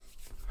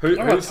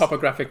I'm a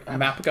topographic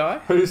map guy.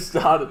 Who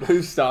started Can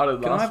last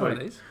I have week? one of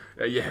these?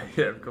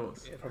 Yeah, of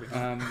course. Yeah, probably.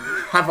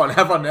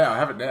 Have one now.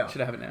 Have it now.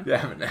 Should I have it now? Yeah,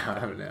 have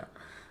it now.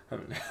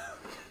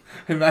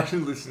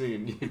 Imagine listening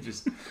and you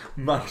just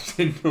munched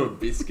into a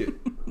biscuit.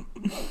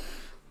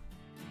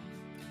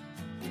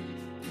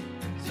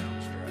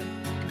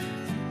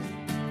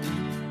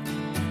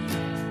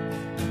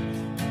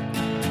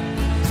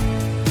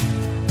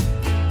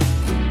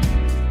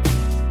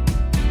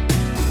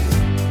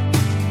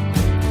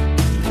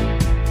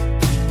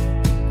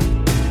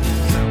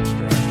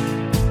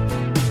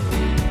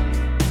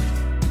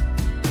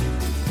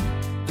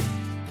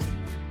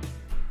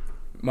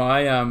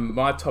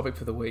 My topic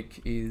for the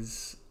week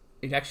is,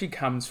 it actually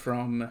comes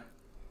from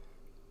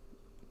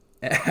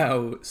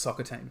our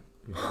soccer team.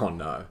 Oh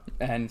no.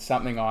 And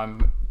something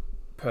I'm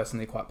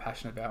personally quite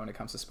passionate about when it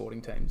comes to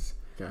sporting teams.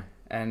 Okay.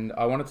 And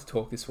I wanted to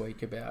talk this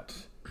week about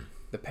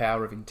the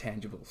power of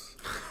intangibles.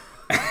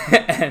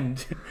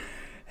 And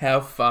how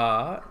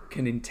far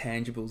can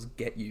intangibles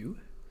get you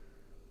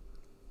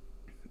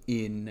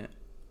in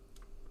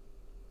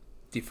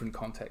different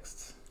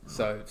contexts.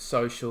 So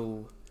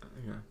social,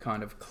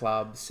 kind of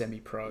club,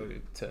 semi-pro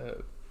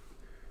to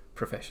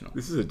professional.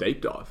 This is a deep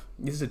dive.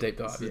 This is a deep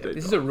dive,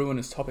 This is a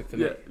ruinous topic for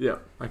me. Yeah,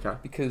 okay.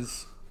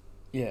 Because,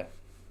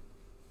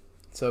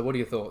 So what are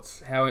your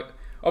thoughts?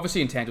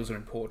 Obviously intangibles are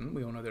important.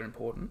 We all know they're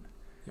important.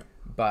 Yeah.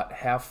 But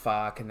how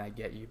far can they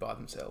get you by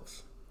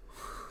themselves?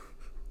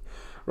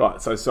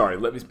 Right, so sorry,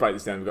 let me break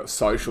this down. We've got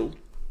social,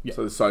 Yep.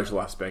 so the social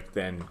aspect,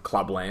 then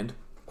clubland,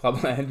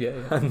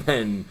 Yeah. and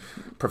then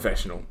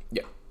professional,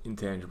 Yeah.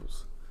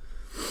 intangibles.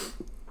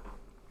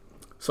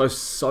 So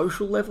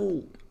social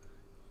level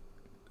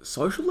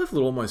it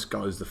almost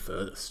goes the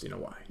furthest in a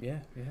way. Yeah.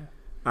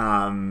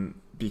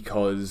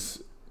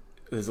 Because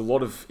there's a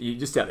lot of, you're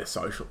just out there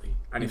socially,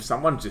 and if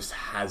someone just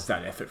has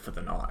that effort for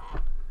the night,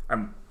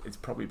 and it's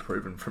probably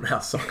proven from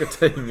our soccer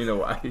team in a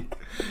way,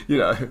 we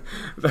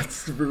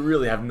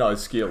really have no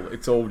skill.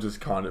 It's all just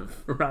kind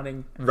of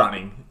Running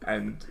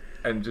and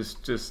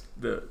just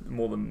the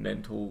more the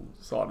mental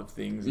side of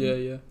things.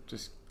 And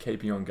just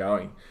keeping on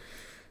going.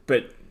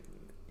 But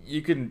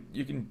you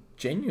can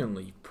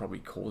genuinely probably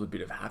cause a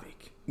bit of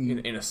havoc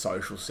in a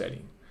social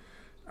setting.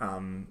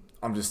 I'm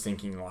just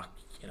thinking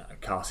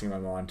casting my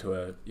mind to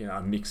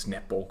a mixed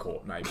netball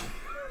court maybe.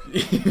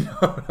 You know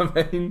what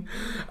I mean?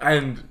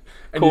 And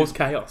cause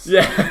chaos.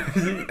 Yeah.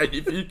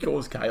 If you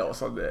cause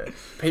chaos on there,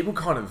 people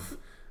kind of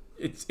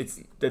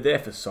they're there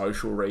for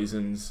social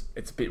reasons.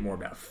 It's a bit more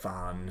about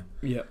fun,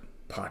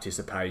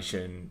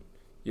 participation,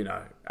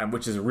 and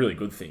which is a really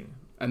good thing.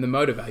 And the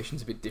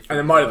motivation's a bit different. And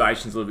the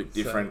motivation's a little bit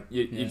different. So,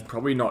 You've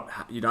probably not.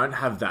 You don't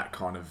have that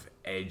kind of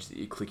edge that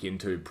you click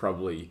into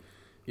probably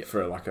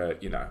for like a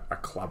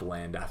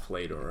clubland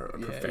athlete or a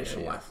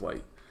professional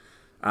athlete.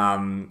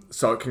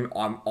 So it can.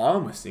 I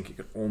almost think it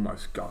could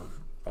almost go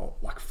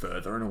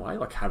further in a way,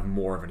 like have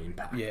more of an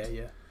impact.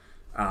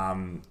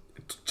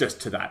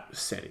 Just to that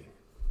setting.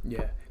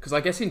 Yeah, because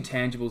I guess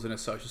intangibles in a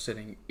social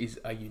setting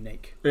are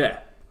unique. Yeah.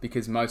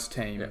 Because most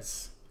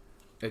teams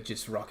are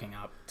just rocking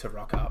up to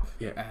rock up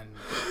and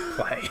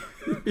play.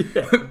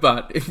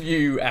 But if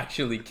you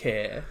actually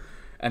care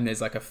and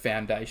there's like a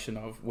foundation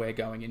of we're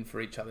going in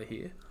for each other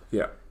here,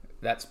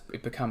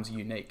 it becomes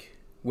unique.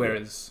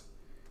 Whereas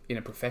in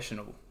a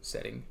professional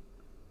setting,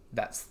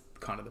 that's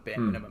kind of the bare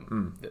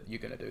minimum that you're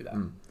going to do that.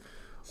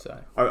 So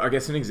I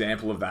guess an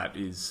example of that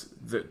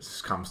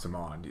that comes to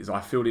mind is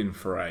I filled in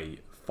for a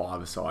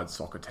five-a-side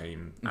soccer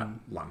team at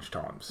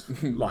lunchtimes.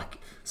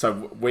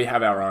 So we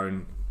have our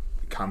own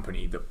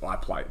company that I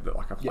play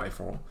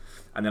for,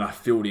 and then I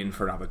filled in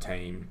for another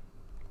team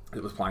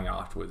that was playing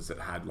afterwards that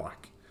had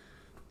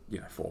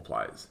 4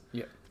 players.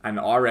 And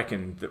I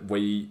reckon that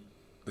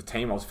the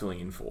team I was filling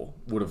in for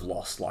would have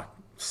lost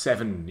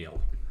 7-0.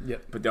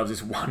 But there was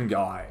this one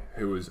guy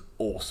who was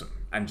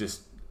awesome and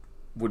just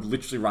would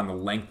literally run the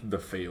length of the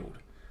field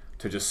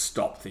to just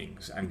stop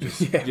things and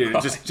just get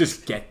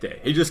there.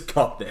 He just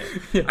got there,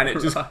 and it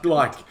just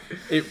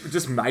it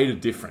just made a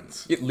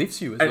difference. It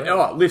lifts you as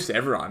well. Oh, it lifts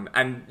everyone,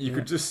 and you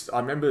could just. I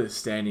remember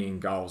standing in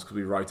goals because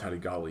we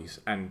rotated goalies,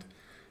 and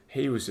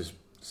he was just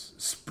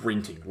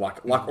sprinting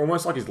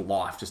almost like his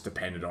life just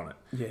depended on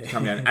it.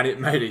 Come down, and it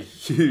made a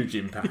huge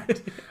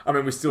impact. I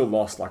mean, we still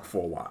lost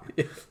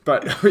 4-1,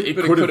 but it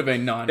could have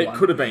been 9-1. It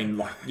could have been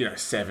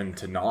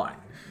 7-9.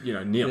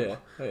 Nil.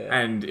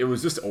 And it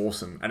was just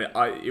awesome. And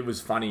it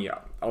was funny.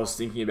 I was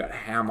thinking about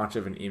how much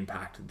of an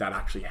impact that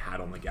actually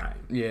had on the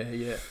game.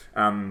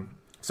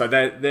 So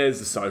there's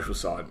the social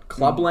side.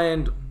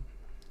 Clubland's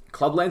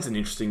an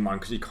interesting one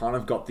because you kind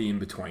of got the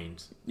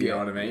in-betweens. You know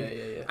what I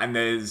mean? And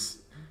there's,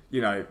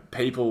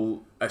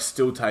 people are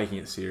still taking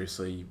it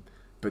seriously,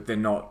 but they're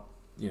not,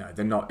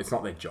 it's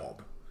not their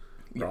job.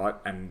 Right?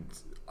 And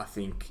I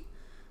think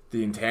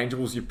the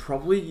intangibles, you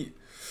probably...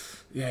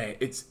 Yeah,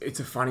 it's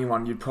a funny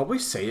one. You'd probably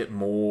see it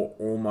more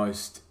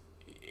almost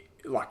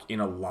in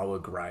a lower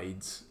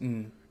grades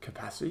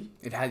capacity.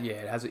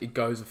 It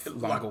goes a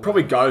longer way.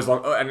 Probably goes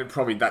long, and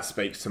that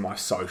speaks to my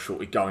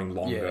social, it going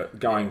longer,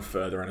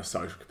 further in a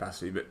social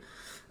capacity. But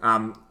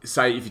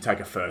Say if you take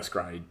a first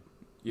grade,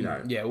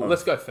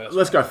 let's go first.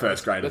 Let's go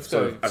first grade. Let's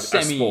go a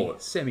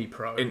sport,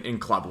 semi-pro in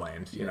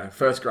clubland.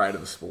 First grade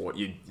of the sport,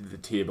 the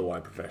tier below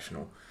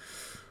professional.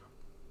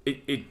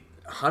 It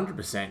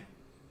 100%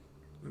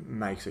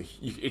 makes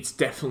it's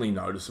definitely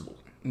noticeable.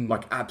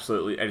 Like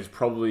absolutely, it is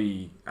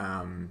probably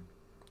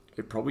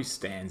it probably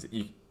stands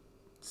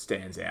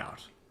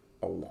out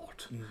a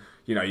lot.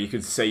 You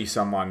could see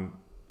someone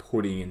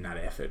putting in that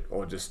effort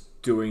or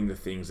just doing the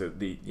things that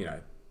the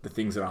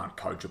things that aren't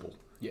coachable.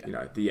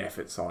 The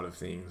effort side of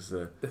things,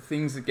 the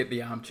things that get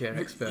the armchair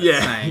experts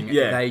saying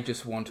they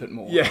just want it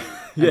more.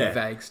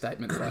 Vague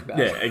statements like that.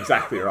 Yeah,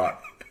 exactly right.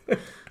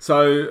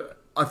 So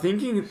I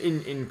think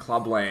in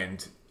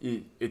clubland,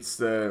 it's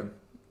the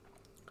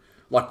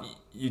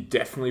you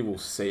definitely will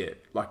see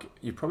it. Like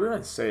you probably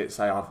don't see it,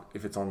 say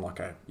if it's on like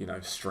a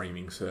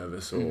streaming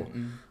service or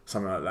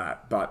something like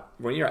that. But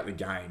when you're at the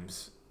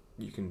games,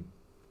 you can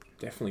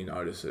definitely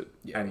notice it.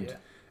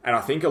 And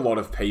I think a lot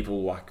of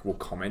people will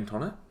comment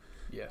on it.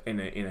 In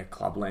a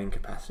clubland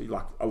capacity,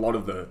 like a lot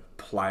of the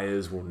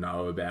players will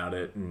know about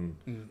it and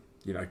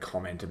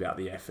comment about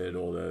the effort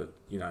or the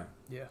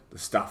the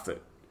stuff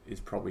that is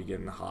probably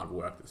getting the hard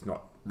work that's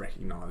not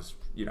recognised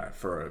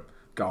for a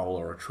goal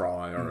or a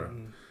try or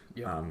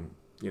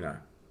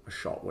a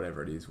shot,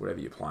 whatever it is, whatever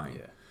you're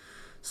playing.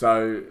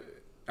 So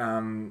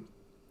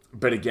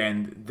but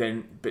again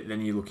then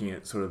you're looking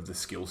at sort of the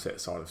skill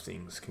set side of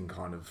things can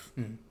kind of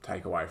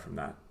take away from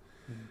that.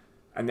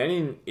 And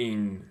then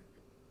in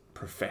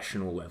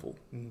professional level,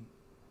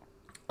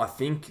 I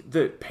think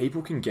that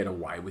people can get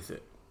away with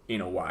it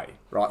in a way,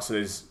 right?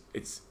 So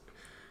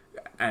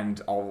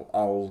and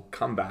I'll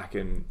come back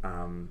and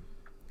I'll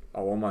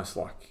almost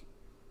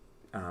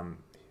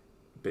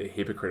be a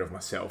hypocrite of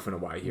myself in a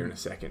way here in a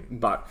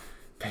second, but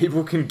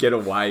people can get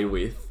away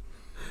with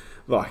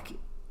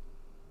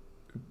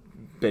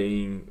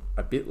being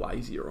a bit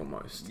lazier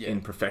almost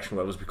in professional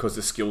levels because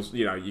the skills,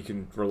 you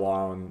can rely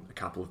on a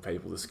couple of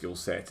people, the skill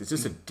sets. It's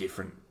just a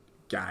different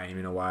game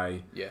in a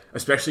way,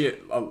 especially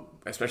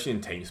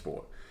in team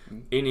sport.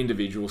 In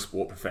individual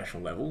sport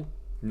professional level,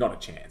 not a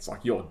chance.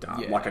 Like you're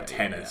done. Like a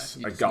tennis,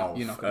 a golf,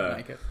 you're not gonna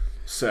make it.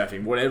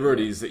 Surfing, whatever it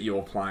is that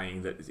you're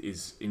playing that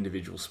is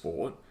individual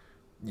sport,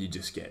 you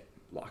just get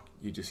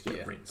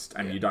rinsed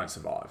and you don't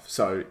survive.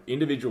 So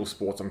individual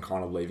sports I'm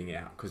kind of leaving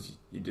out because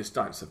you just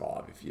don't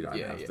survive if you don't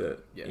have the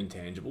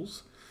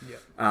intangibles.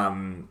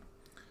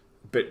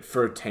 But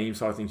for a team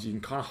side of things, you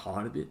can kind of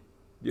hide a bit.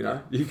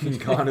 You can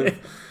kind of.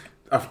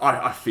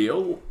 I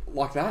feel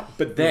like that,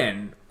 but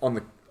then on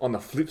the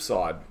flip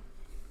side,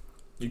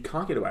 you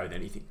can't get away with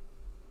anything.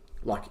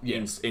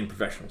 In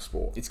professional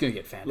sport, it's going to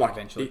get found out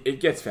eventually.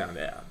 It gets found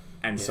out,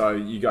 and so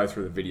you go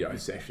through the video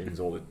sessions,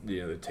 or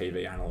the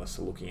TV analysts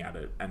are looking at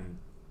it, and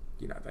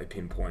they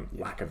pinpoint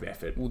lack of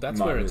effort. Well,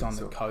 that's where it's on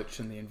the coach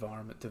and the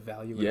environment to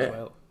value it as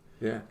well.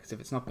 Yeah, because if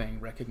it's not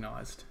being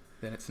recognised,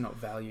 then it's not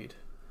valued,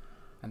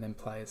 and then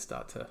players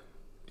start to.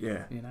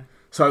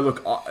 So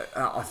look,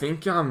 I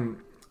think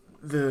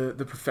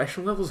the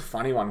professional level is a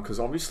funny one because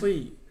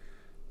obviously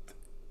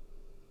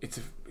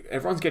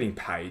everyone's getting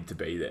paid to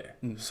be there.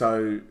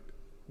 So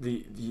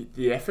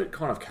the effort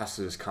kind of has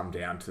to just come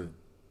down to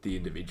the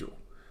individual.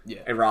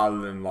 Rather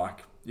than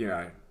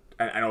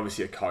and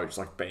obviously a coach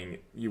being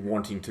you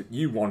wanting to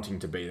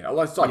be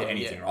there. It's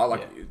anything,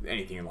 right?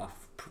 Anything in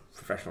life,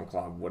 professional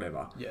club,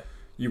 whatever.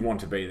 You want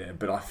to be there,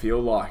 but I feel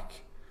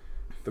like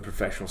the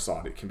professional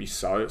side, it can be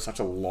such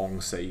a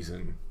long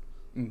season.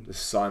 There's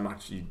so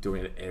much you're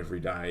doing it every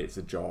day. It's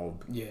a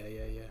job.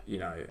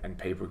 And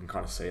people can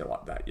kind of see it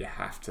like that. You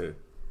have to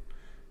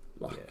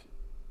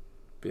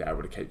be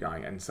able to keep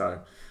going. And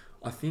so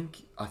I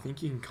think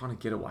you can kind of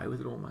get away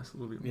with it almost a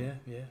little bit more.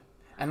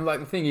 And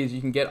the thing is,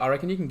 I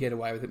reckon you can get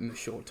away with it in the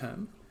short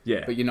term.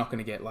 But you're not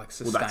going to get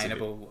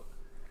sustainable,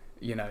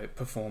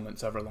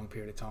 performance over a long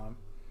period of time.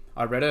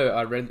 I read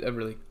a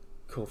really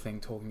cool thing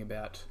talking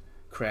about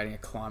creating a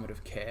climate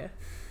of care.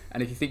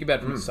 And if you think about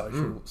it from a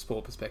social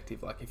sport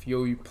perspective, if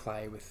you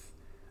play with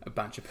a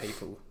bunch of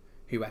people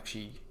who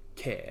actually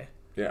care,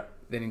 then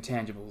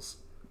intangibles,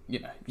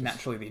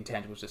 naturally the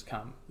intangibles just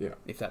come,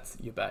 if that's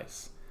your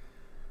base.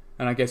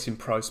 And I guess in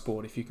pro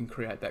sport, if you can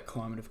create that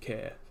climate of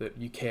care, that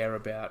you care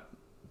about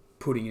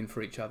putting in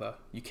for each other,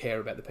 you care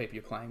about the people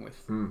you're playing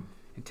with,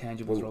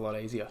 intangibles are a lot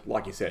easier.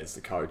 Like you said, it's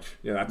the coach.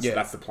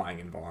 That's the playing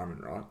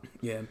environment, right?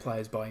 And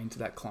players buy into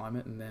that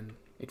climate and then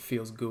it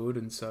feels good,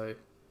 and so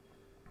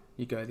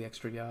you go the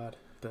extra yard.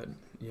 But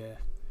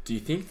do you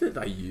think that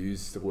they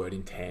use the word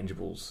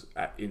intangibles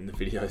in the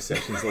video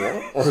sessions a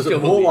lot, or is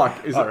it more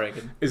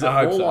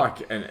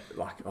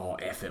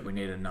effort? We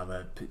need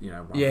another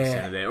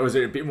 1% of there, or is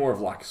it a bit more of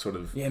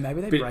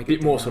maybe they break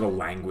bit more sort of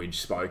language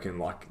spoken,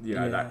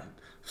 that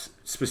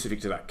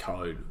specific to that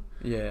code.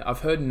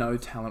 I've heard no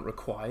talent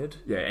required.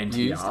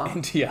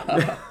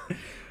 NTR.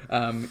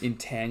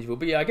 Intangible,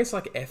 but I guess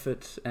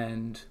effort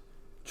and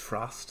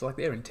trust,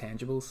 they're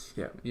intangibles.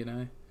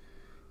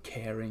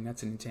 Caring,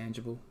 that's an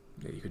intangible.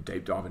 You could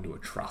deep dive into a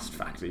trust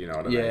factor, you know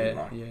what I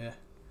mean?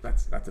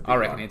 That's a big I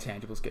reckon one.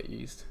 intangibles get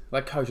used.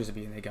 Like coaches would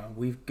be in there going,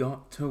 "We've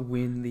got to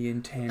win the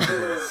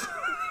intangibles."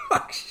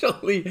 Like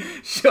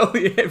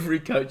surely every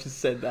coach has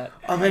said that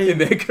in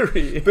their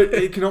career. But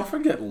it can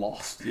often get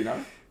lost, you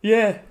know.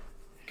 Yeah,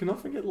 it can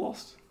often get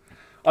lost.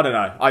 I don't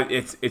know.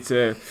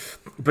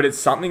 But it's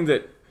something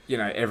that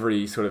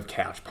every sort of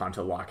couch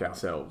punter like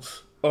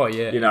ourselves. Oh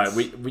yeah.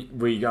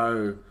 We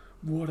go,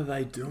 what are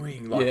they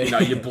doing?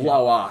 Like you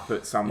blow up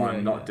at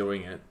someone not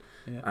doing it,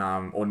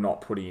 or not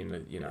putting in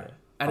the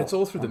And it's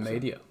all through the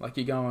media. Like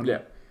you go on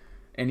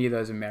any of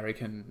those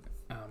American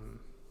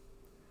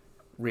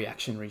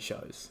reactionary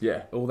shows.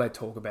 Yeah. All they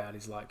talk about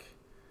is like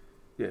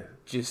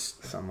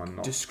just someone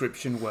not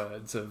description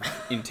words of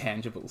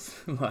intangibles.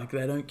 Like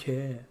they don't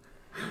care.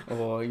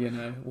 Or,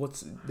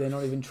 they're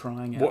not even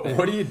trying out there.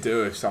 What do you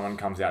do if someone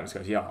comes out and just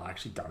goes, yeah, I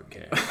actually don't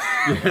care.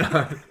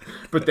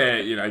 But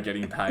they're,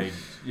 getting paid,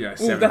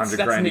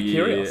 $700,000 a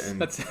year.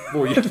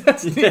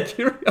 That's Nick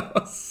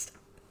Kyrgios.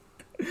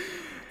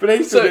 But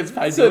he still gets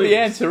paid. So the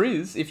answer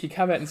is, if you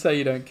come out and say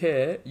you don't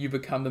care, you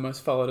become the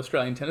most followed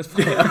Australian tennis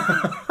player.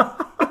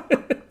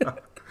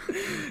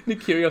 Nick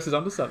Kyrgios is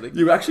onto something.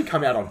 You actually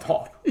come out on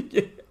top.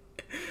 Yeah.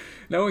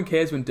 No one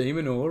cares when De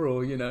Minaur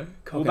or,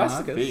 Cock and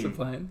Arcus are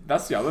playing.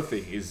 That's the other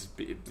thing, is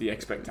the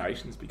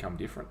expectations become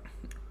different.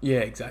 Yeah,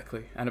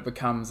 exactly. And it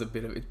becomes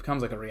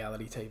like a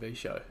reality TV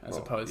show as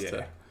opposed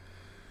to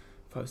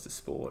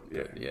sport.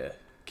 Yeah. But yeah.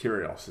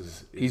 Kyrgios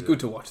is he's good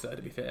to watch though,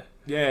 to be fair.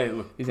 Yeah,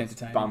 look. He's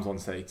entertaining. Bums on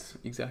seats.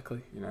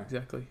 Exactly.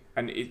 Exactly.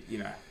 And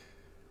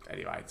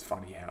anyway, it's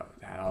funny how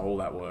all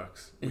that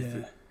works.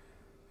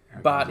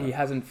 But he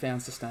hasn't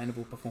found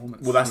sustainable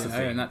performance. Well, that's the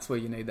thing. And that's where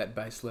you need that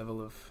base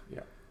level of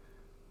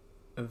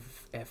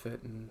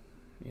effort and,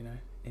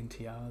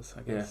 NTRs,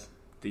 I guess. Yeah,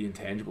 the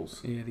intangibles.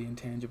 Yeah, the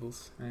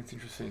intangibles. That's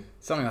interesting.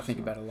 Something I think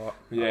about a lot.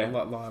 Yeah.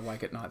 I lie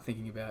awake at night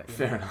thinking about,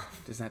 Fair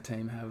enough. Does that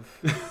team are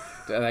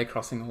they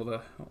crossing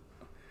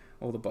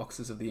all the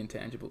boxes of the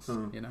intangibles,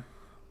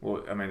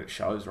 Well, I mean, it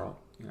shows, right?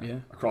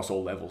 Across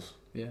all levels.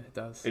 Yeah, it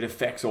does. It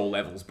affects all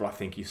levels, but I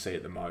think you see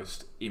it the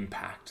most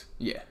impact.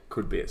 Yeah,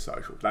 could be at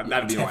social.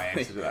 That'd be my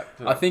answer to that.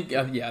 I think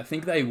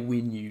they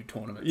win you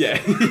tournaments. Yeah,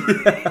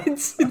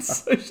 it's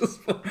social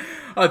sport.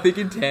 I think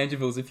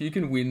intangibles. If you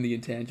can win the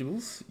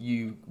intangibles,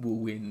 you will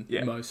win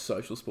most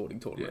social sporting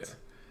tournaments.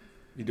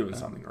 Yeah. You're doing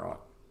something right.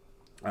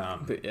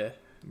 But yeah,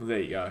 well, there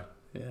you go.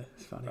 Yeah,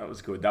 it's funny. That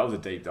was good. That was a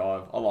deep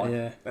dive. I like.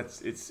 Yeah,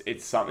 it's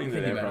something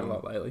that everyone. About a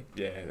lot lately.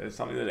 Yeah, it's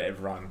something that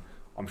everyone,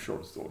 I'm sure,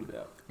 has thought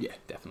about. Yeah,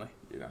 definitely.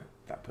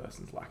 That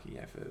person's lacking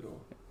effort, or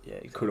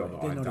exactly. Could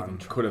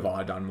have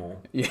I done more?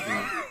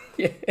 Yeah.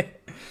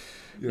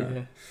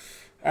 Yeah.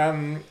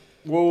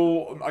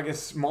 Well, I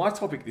guess my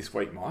topic this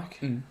week, Mike.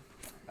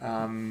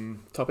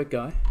 Topic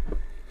guy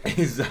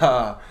is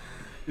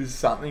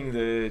something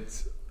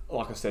that,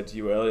 like I said to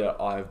you earlier,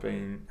 I've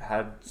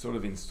had sort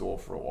of in store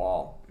for a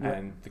while,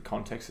 and the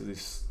context of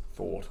this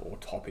thought or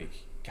topic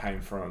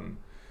came from,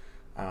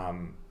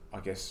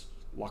 I guess,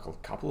 like a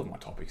couple of my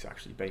topics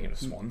actually being at a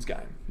Swans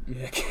game.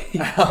 Yeah.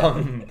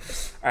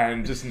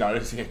 And just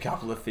noticing a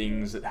couple of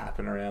things that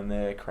happen around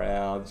there,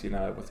 crowds,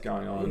 what's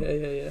going on.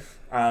 Yeah.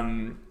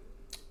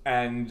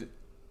 And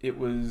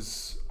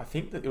I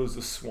think that it was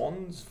the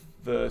Swans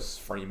versus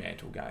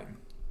Fremantle game.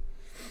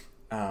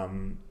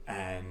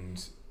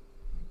 And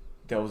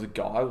there was a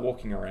guy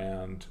walking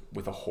around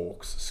with a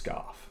Hawks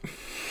scarf.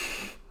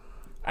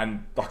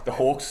 And like the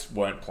Hawks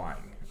weren't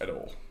playing at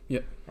all.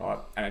 Yep. Right?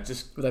 And it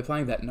just... Were they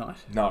playing that night?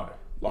 No.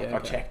 I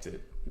checked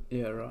it.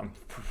 Yeah, right. I'm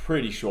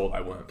pretty sure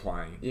they weren't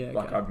playing. Yeah,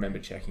 I remember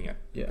checking it.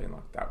 Yeah. Being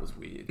like, that was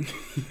weird.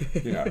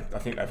 I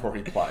think they've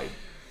already played.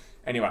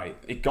 Anyway,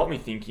 it got me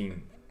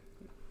thinking,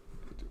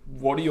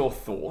 what are your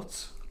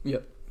thoughts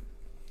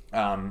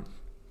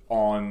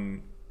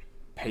on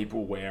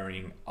people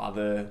wearing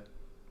other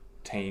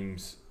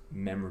teams'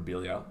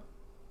 memorabilia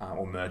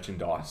or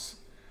merchandise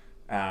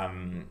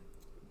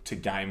to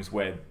games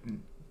where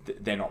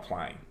they're not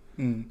playing?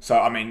 So,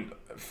 I mean,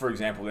 for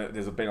example,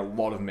 there's been a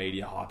lot of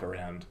media hype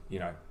around, the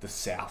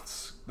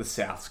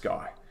Souths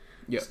guy.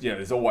 Yep.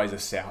 There's always a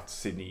South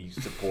Sydney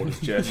supporters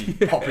jersey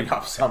popping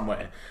up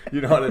somewhere.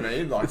 You know what I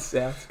mean? Like the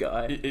South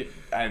guy. It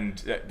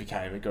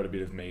got a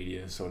bit of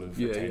media sort of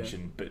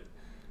attention. But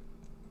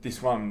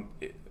this one,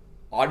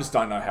 I just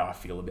don't know how I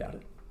feel about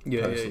it.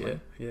 Personally.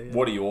 Yeah.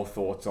 What are your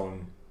thoughts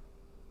on?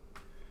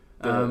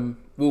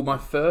 Well, my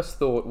first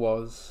thought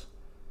was,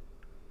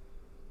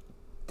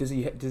 did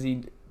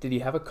he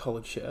have a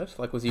collared shirt?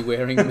 Like, was he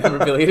wearing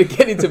memorabilia to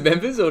get into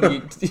members, or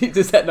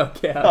does that not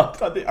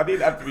count? I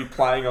didn't have to be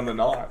playing on the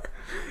night.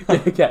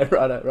 Okay,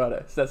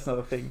 righto. So that's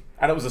another thing.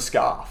 And it was a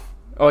scarf.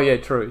 Oh yeah,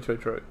 true.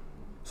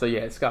 So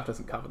yeah, scarf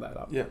doesn't cover that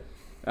up. Yeah.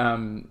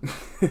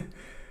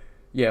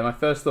 Yeah, my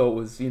first thought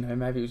was,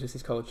 maybe it was just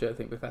his collared shirt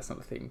thing, but if that's not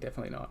the thing,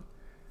 definitely not.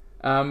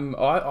 I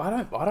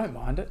don't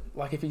mind it.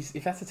 Like if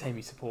that's the team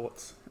he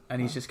supports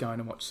and he's just going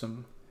to watch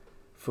some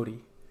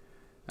footy,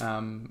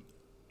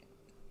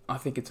 I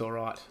think it's all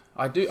right.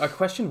 I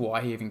question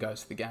why he even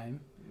goes to the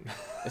game,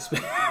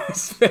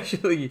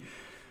 especially.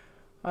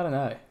 I don't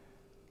know.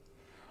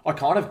 I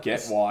kind of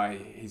get why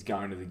he's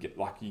going to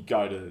you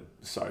go to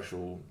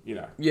social,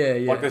 Yeah.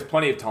 Like there's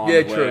plenty of times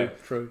where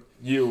true.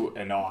 You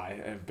and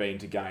I have been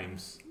to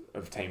games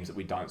of teams that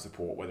we don't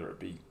support, whether it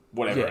be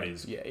whatever it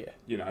is.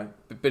 Yeah.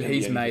 But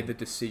he's made the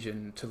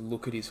decision to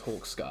look at his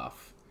Hawks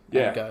scarf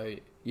and go,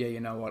 yeah, you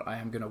know what? I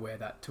am going to wear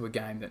that to a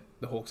game that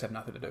the Hawks have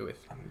nothing to do with.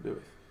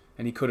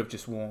 And he could have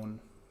just worn...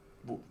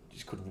 Well,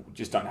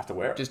 just don't have to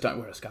wear it. Just don't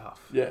wear a scarf.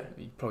 Yeah.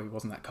 He probably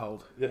wasn't that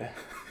cold. Yeah.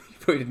 He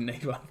probably didn't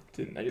need one.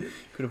 Didn't need it.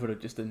 Could have put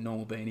just a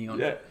normal beanie on.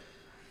 Yeah.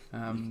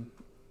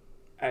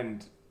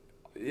 And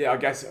yeah, I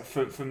guess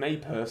for me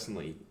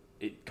personally,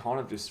 it kind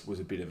of just was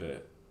a bit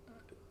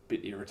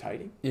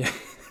irritating. Yeah.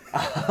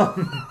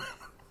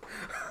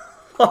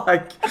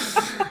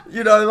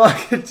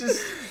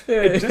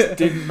 It just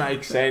didn't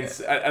make sense.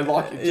 And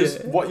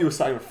what you were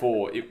saying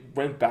before, it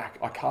went back.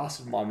 I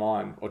casted my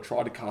mind, or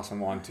tried to cast my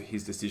mind to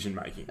his decision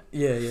making.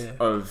 Yeah.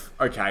 Of,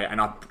 okay, and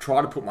I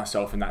try to put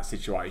myself in that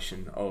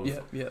situation of,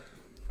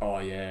 oh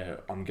yeah,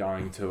 I'm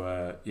going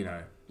to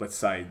let's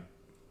say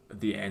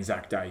the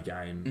Anzac Day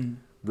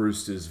game,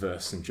 Roosters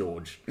versus St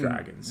George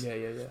Dragons.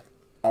 Yeah.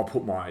 I'll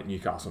put my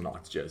Newcastle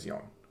Knights jersey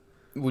on.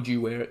 Would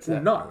you wear it to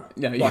that? No.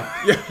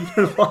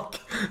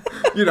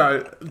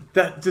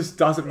 That just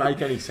doesn't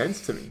make any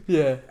sense to me.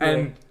 Yeah.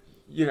 And,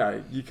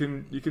 you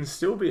can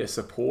still be a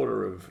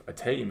supporter of a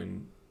team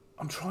and...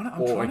 I'm trying to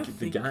think.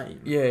 The game.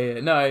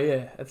 Yeah. No,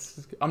 yeah.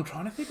 I'm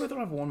trying to think whether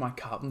I've worn my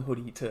Carlton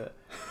hoodie to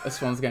a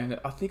Swans game.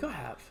 I think I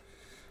have.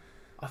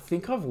 I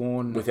think I've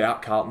worn...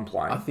 Without Carlton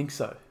playing? I think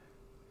so.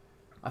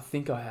 I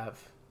think I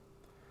have.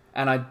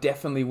 And I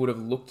definitely would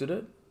have looked at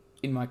it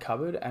in my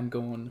cupboard and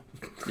gone,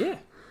 yeah...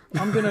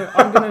 I'm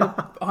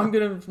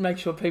gonna make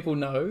sure people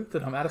know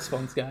that I'm at a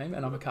Swans game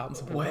and I'm a Carlton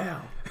supporter.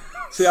 Wow.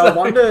 See, I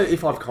wonder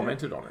if I've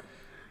commented on it.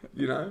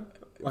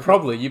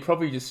 Probably. You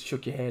probably just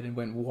shook your head and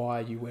went, "Why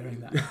are you wearing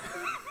that?"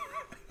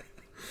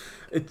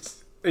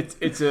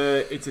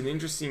 It's an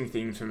interesting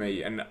thing for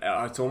me, and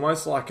it's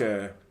almost like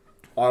I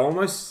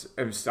almost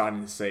am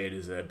starting to see it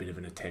as a bit of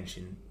an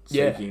attention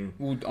seeking.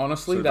 Yeah. Well,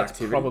 honestly, that's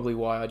activity. Probably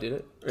why I did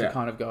it. To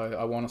kind of go,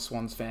 I want a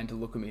Swans fan to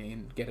look at me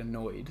and get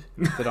annoyed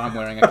that I'm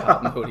wearing a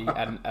Carlton hoodie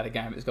at a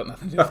game that's got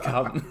nothing to do with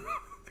Carlton.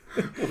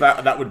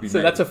 Well, that would be so.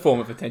 me. That's a form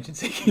of attention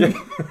seeking.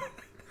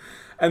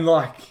 And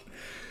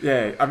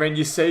I mean,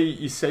 you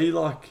see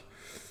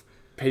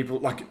people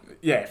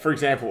for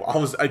example,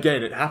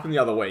 it happened the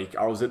other week.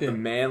 I was at the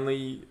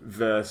Manly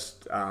versus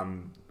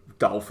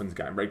Dolphins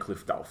game,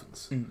 Redcliffe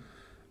Dolphins.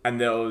 And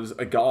there was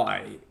a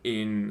guy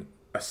in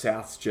a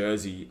Souths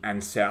jersey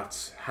and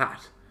Souths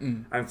hat.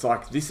 And it's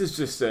like, this is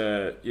just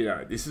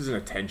this is an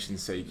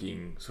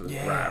attention-seeking sort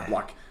of grab.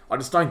 I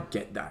just don't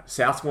get that.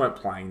 Souths weren't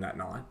playing that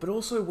night. But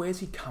also, where's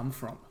he come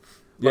from?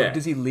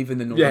 Does he live in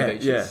the Northern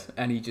Beaches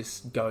and he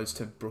just goes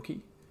to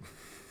Brookie?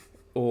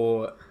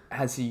 Or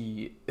has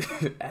he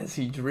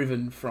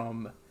driven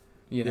from,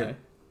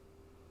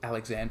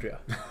 Alexandria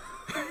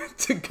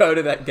to go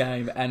to that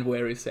game and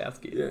wear his South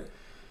gear?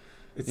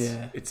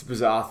 Yeah. It's a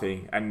bizarre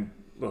thing. And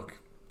look,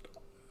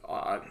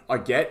 I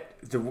get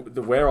the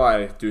where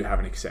I do have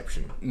an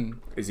exception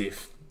is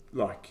if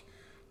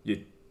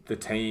the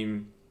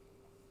team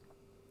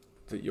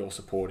that you're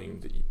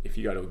supporting, if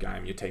you go to a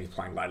game, your team's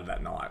playing later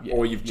that night,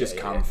 or you've just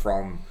come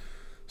from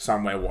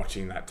somewhere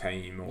watching that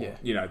team, or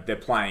they're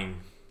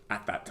playing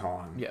at that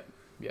time.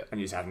 And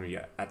you just happen to be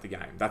at the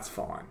game. That's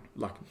fine.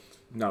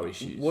 No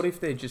issues. What if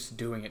they're just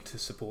doing it to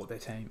support their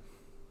team?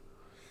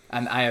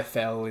 And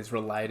AFL is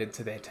related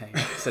to their team.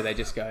 So they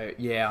just go,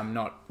 yeah, I'm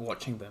not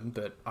watching them,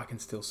 but I can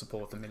still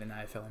support them in an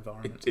AFL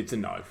environment. It's a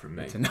no from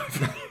me. It's a no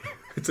from me.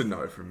 It's a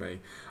no from me.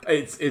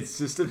 It's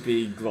just a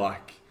big,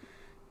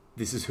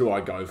 this is who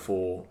I go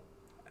for.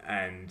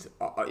 And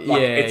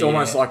it's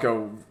almost like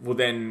well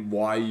then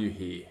why are you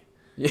here?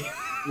 Yeah.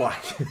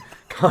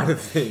 Kind of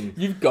thing.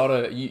 You've got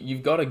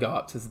to go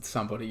up to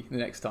somebody the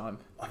next time.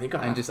 I think I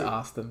have and just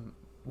ask them,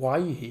 why are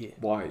you here?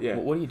 Why? Yeah.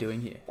 What are you doing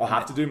here? I'll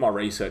have to do my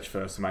research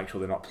first to make sure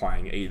they're not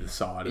playing either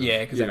side.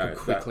 Because they could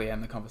quickly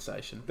end the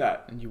conversation.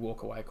 And you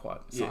walk away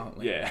quite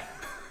silently. Yeah.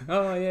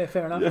 Oh yeah,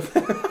 fair enough.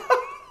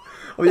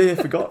 Oh yeah,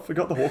 forgot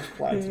the Hawks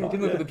playing tonight.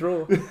 Didn't look at the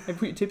draw. Have you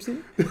put your tips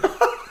in?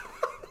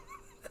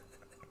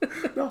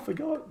 No, I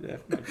forgot. Yeah,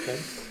 makes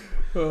sense.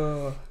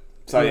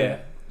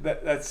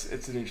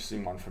 It's an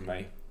interesting one for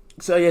me.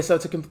 So it's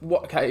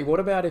what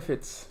about if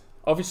it's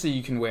obviously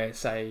you can wear,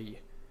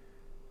 say,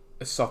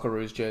 a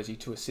Socceroos jersey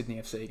to a Sydney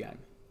FC game,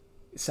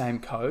 same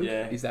code.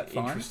 Yeah, is that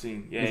fine?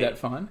 Interesting. Yeah, is that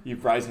fine?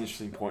 You've raised an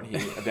interesting point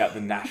here about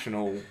the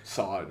national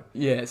side.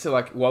 Yeah, so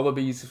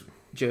Wallabies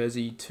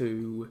jersey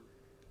to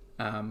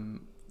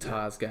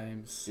Tars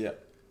games. Yeah,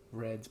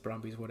 Reds,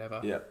 Brumbies,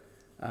 whatever. Yeah.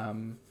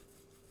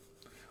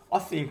 I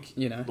think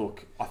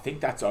Look, I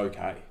think that's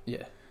okay.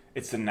 Yeah.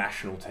 It's the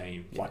national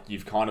team.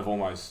 You've kind of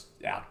almost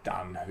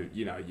outdone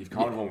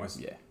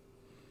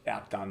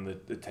outdone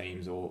the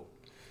teams, or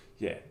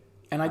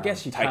And I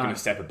guess you taking a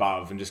step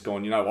above and just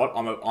going, you know what?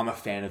 I'm a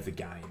fan of the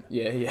game.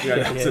 Yeah.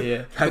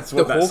 That's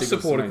the what Hawks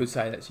supporter could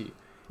say that to you.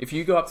 If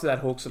you go up to that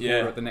Hawks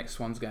supporter at the next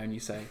Swans game and you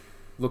say,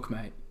 "Look,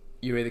 mate,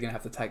 you're either going to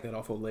have to take that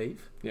off or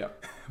leave. Yeah.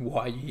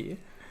 Why are you here?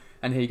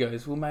 And he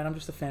goes, well, mate, I'm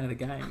just a fan of the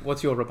game.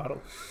 What's your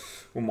rebuttal?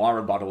 Well, my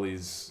rebuttal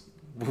is...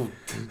 Well,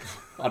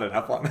 I don't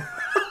have one.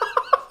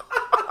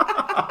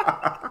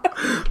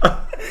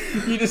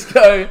 You just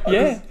go,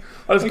 yeah.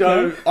 I just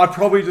go... I'd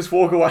probably just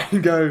walk away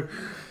and go,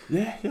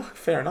 yeah,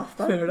 fair enough,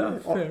 mate. Fair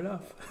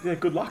enough. Yeah,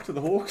 good luck to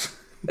the Hawks.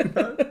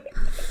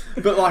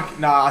 But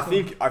like, I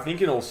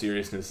think in all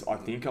seriousness, I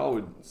think I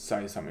would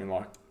say something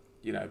like,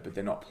 but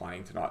they're not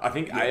playing tonight. I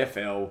think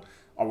AFL,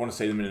 I want to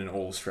see them in an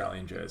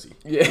all-Australian jersey.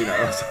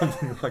 Yeah. Or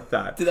something like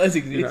that. Do those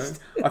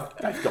exist?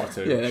 They've got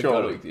to. Yeah, they've got to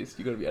surely. exist.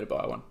 You've got to be able to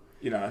buy one.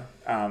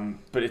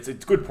 But it's a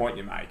good point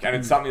you make, and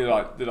it's something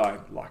that I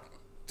like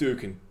do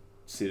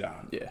consider.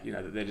 Yeah.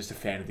 That they're just a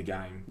fan of the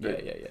game.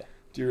 But yeah.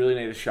 Do you really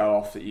need to show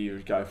off that you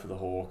go for the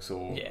Hawks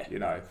or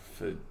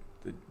for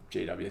the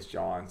GWS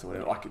Giants or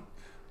whatever? Like,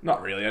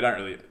 not really. I don't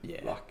really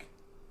like.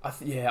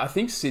 I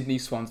think Sydney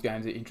Swans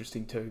games are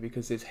interesting too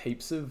because there's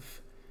heaps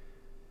of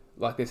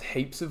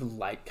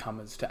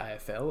latecomers to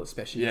AFL,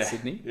 especially in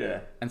Sydney.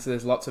 Yeah. And so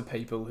there's lots of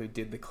people who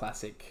did the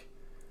classic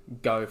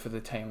go for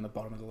the team on the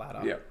bottom of the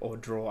ladder or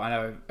draw. I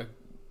know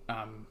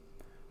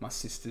my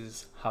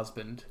sister's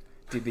husband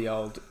did the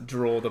old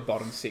draw the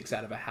bottom six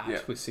out of a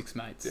hat with six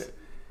mates. Yeah.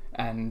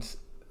 And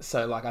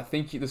so I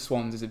think the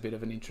Swans is a bit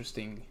of an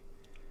interesting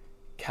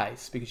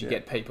case because you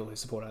get people who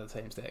support other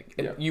teams there.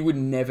 You would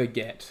never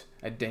get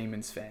a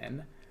Demons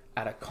fan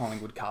at a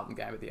Collingwood Carlton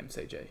game at the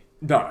MCG.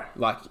 No.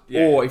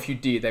 Or if you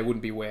did, they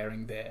wouldn't be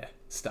wearing their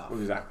stuff.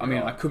 Exactly. I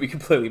mean, I could be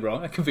completely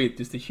wrong. That could be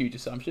just a huge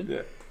assumption.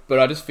 Yeah. But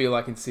I just feel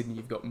like in Sydney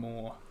you've got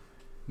more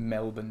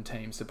Melbourne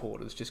team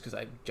supporters just because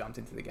they jumped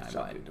into the game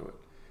late. Into it.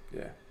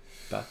 Yeah.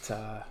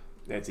 But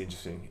that's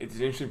interesting. It's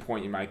an interesting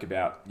point you make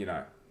about,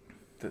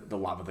 the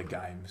love of the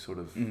game sort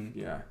of,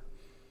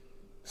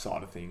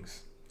 side of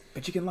things.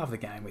 But you can love the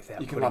game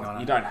without you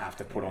don't have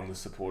to put on the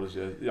supporters.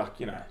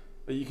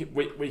 But you can.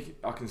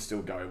 I can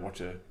still go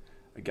watch a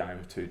game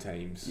of two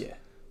teams. Yeah.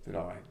 That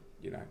I.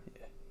 Yeah.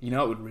 You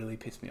know, it would really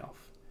piss me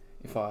off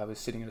if I was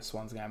sitting at a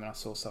Swans game and I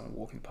saw someone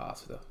walking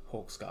past with a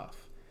Hawk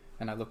scarf,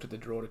 and I looked at the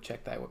draw to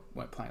check they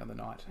weren't playing on the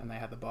night and they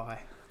had the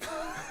bye.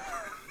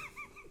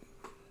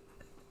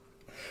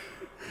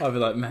 I'd be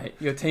like, mate,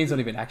 your team's not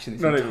even in action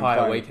this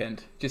entire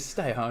weekend. Just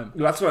stay home.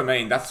 Well, that's what I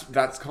mean. That's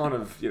kind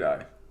of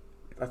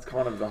that's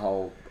kind of the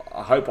whole.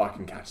 I hope I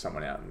can catch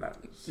someone out in that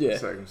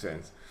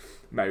circumstance.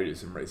 Maybe do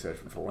some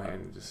research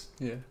beforehand and just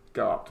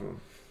go up to them.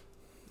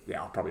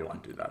 Yeah, I probably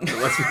won't do that. But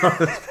let's be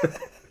honest.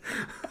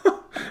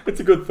 It's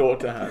a good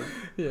thought to have.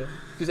 Yeah.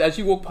 Just as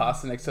you walk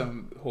past the next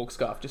time Hawk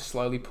scarf, just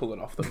slowly pull it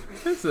off them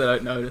so they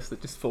don't notice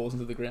it just falls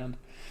into the ground.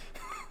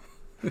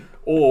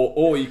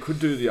 Or you could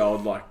do the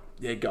old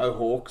go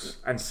Hawks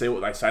and see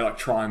what they say.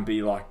 Try and be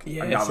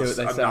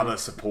another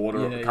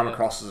supporter, come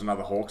across as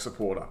another Hawk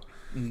supporter,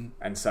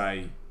 and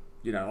say,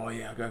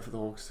 I'll go for the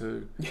Hawks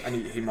too.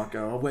 And he might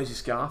go, where's your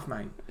scarf,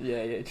 mate?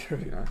 Yeah, true.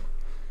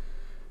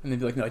 And they'd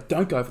be like, no,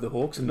 don't go for the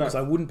Hawks, because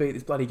I wouldn't be at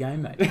this bloody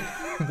game, mate.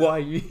 Why are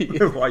you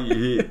here? Why are you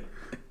here?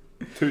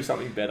 Do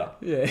something better.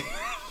 Yeah.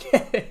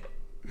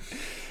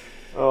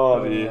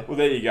 Oh dear. Well,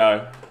 there you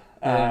go.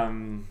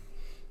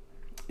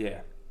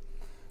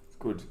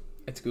 Good.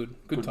 It's good.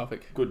 Good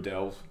topic. Good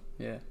delve.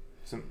 Yeah.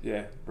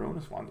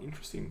 Ruinous one.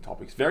 Interesting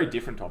topics. Very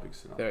different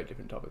topics tonight. Very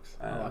different topics.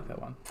 I like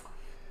that one.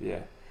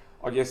 Yeah.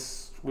 I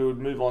guess we would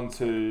move on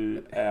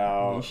to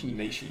our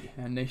niche.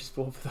 Our niche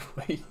sport for the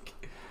week.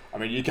 I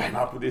mean, you came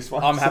up with this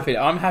one. I'm happy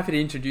to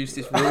introduce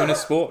this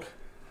ruinous sport.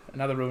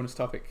 Another ruinous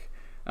topic.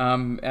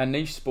 Our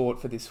niche sport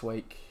for this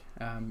week.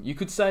 You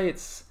could say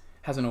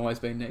hasn't always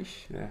been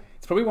niche. Yeah.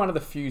 It's probably one of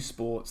the few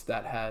sports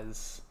that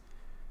has.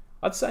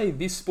 I'd say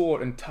this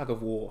sport and tug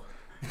of war,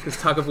 because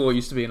tug of war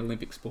used to be an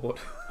Olympic sport.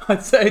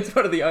 I'd say it's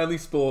one of the only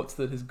sports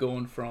that has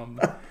gone from,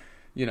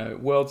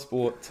 world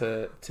sport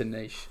to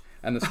niche,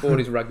 and the sport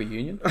is rugby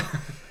union.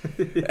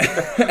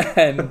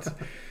 And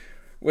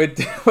we're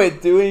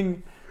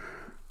doing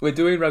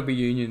rugby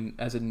union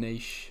as a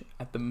niche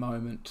at the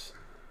moment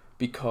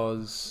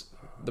because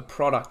the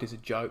product is a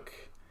joke,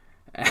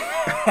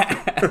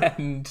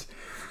 and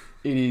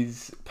it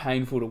is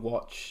painful to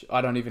watch.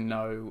 I don't even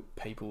know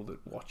people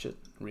that watch it,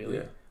 really.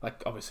 Yeah.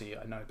 Obviously,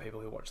 I know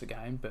people who watch the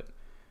game, but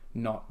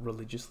not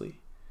religiously,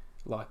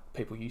 like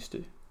people used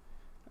to.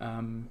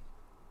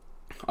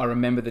 I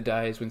remember the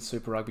days when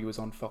Super Rugby was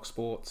on Fox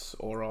Sports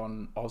or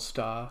on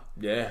Ozstar.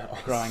 Yeah.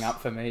 Growing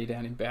up for me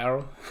down in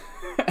Bowral.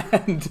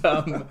 And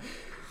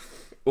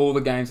all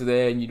the games are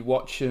there and you'd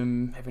watch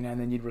them. Every now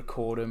and then you'd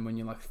record them when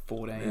you're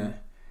 14. Yeah.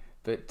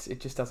 But it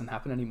just doesn't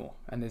happen anymore.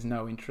 And there's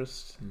no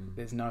interest.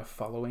 There's no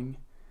following.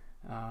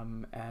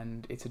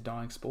 And it's a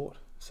dying sport.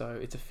 So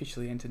it's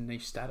officially entered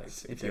niche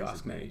status, if you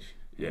ask me. Niche.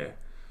 Yeah.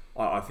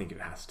 I think it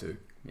has to.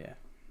 Yeah.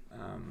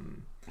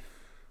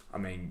 I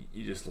mean,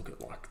 you just look at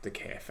the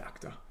care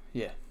factor.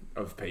 Yeah.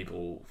 Of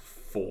people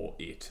for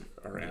it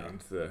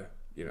around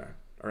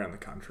around the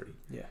country.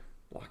 Yeah.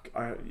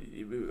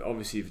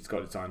 Obviously, if it's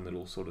got its own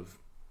little sort of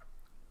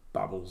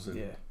bubbles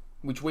and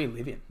which we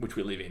live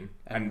in.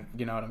 And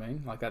you know what I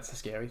mean? That's the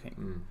scary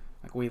thing.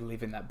 We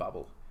live in that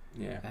bubble.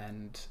 Yeah.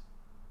 And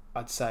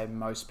I'd say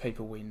most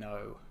people we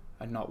know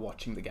are not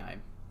watching the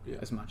game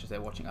as much as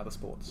they're watching other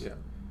sports. Yeah.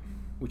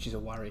 Which is a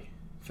worry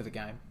for the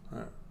game.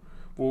 Right.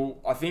 Well,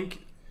 I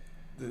think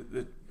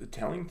the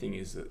telling thing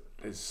is that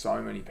there's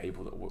so many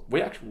people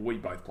that we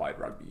both played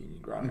rugby union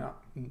growing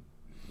up,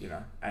 you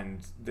know, and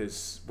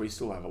we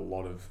still have a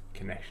lot of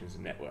connections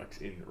and networks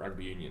in the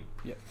rugby union.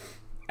 Yeah.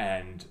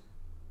 And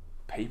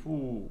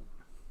people,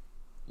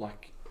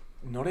 like,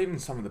 not even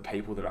some of the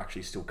people that are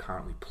actually still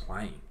currently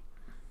playing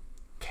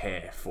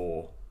care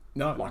for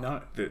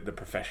the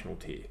professional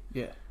tier.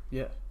 Yeah.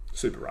 Yeah.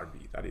 Super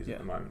rugby, that is, at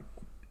the moment.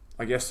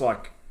 I guess,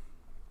 like,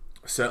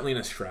 certainly in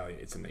Australia,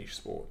 it's a niche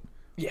sport.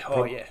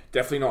 Yeah,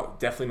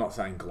 Definitely not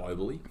saying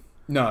globally.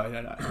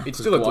 No. It's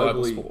still a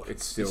global sport.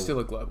 It's still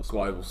a global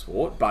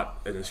sport. But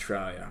in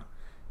Australia,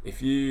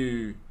 if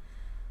you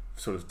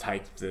sort of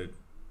take the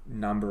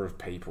number of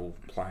people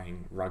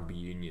playing rugby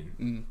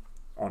union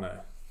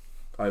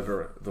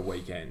over the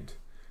weekend,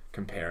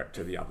 compare it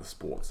to the other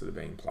sports that are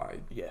being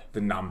played,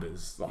 the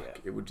numbers,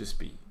 it would just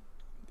be,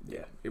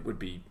 it would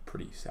be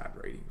pretty sad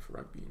reading for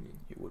rugby union.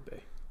 It would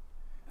be.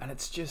 And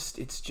it's just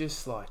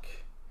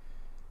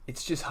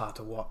hard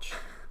to watch.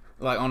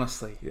 Like,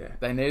 honestly,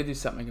 they need to do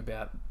something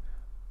about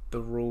the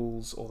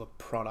rules or the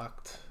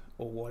product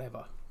or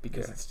whatever,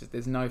 because it's just,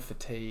 there's no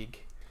fatigue.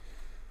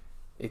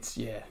 It's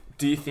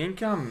Do you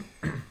think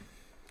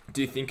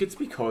it's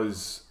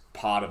because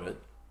part of it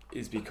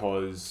is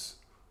because,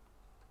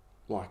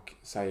 like,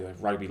 say, like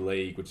rugby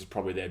league, which is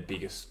probably their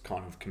biggest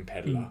kind of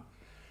competitor,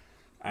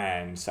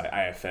 and say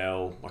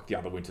AFL, like the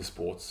other winter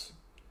sports,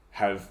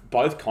 have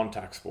both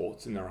contact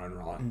sports in their own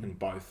right, and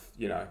both,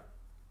 you know,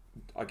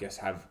 I guess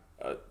have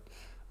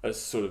a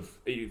sort of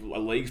a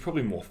league's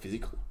probably more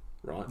physical,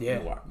 right?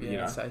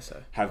 I'd say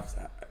so.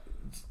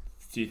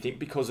 Do you think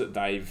because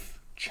they've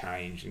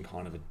changed and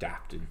kind of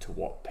adapted to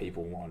what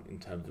people want in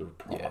terms of a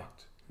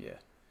product? Yeah.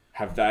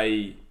 Have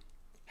they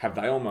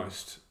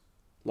almost,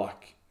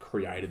 like,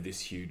 created this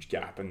huge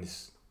gap and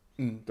this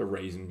the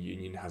reason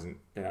union hasn't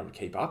been able to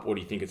keep up, or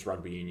do you think it's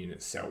rugby union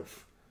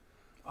itself?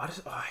 I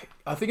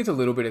think it's a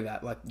little bit of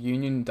that. Like,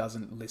 union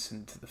doesn't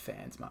listen to the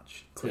fans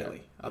much,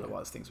 clearly.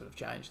 Otherwise, things would have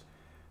changed.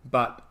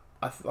 But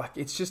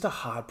it's just a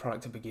hard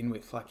product to begin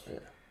with. Like,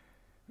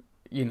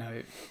 you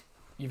know,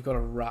 you've got a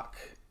ruck.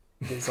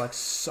 There's like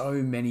so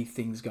many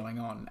things going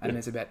on, and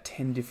there's about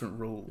 10 different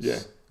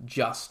rules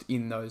just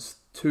in those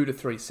 2 to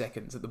 3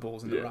 seconds that the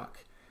ball's in the ruck.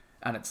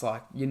 And it's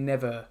like, you're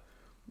never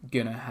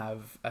gonna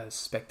have a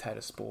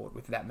spectator sport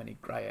with that many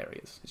grey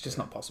areas. It's just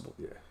not possible.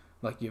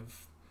 Like,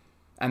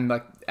 and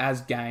like,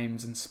 as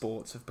games and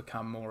sports have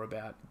become more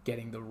about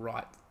getting the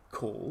right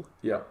call,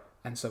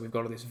 and so we've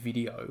got all this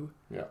video,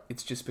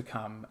 it's just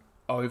become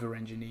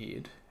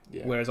over-engineered.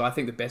 Whereas I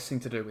think the best thing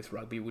to do with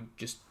rugby would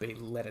just be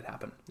let it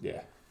happen.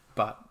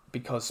 But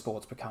because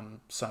sports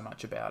become so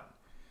much about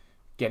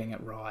getting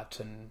it right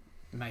and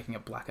making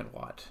it black and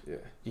white,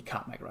 you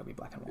can't make rugby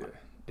black and white.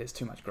 There's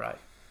too much grey.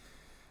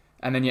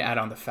 And then you add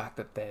on the fact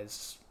that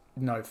there's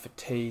no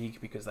fatigue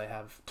because they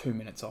have 2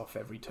 minutes off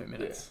every 2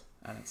 minutes.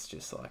 And it's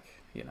just like,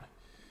 you know.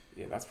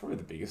 Yeah, that's probably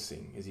the biggest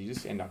thing, is you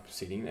just end up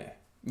sitting there.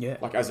 Yeah.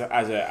 Like, as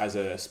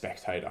a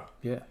spectator.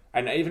 Yeah.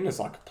 And even as,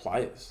 like,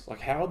 players. Like,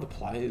 how are the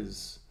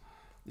players,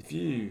 if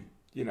you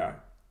know,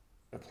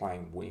 are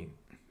playing wing,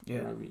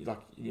 you know,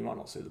 like, you might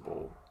not see the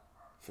ball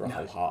for a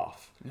whole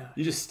half. No.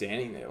 You're just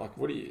standing there. Like,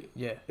 what are you...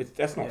 Yeah.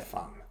 That's not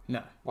fun.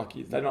 No. Like,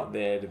 they're not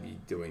there to be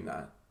doing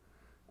that.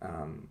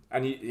 And I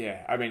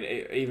mean,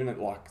 even at,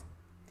 like,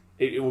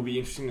 it will be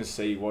interesting to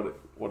see what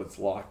it's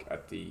like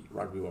at the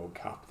Rugby World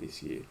Cup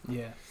this year.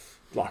 Yeah.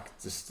 Like,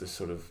 just the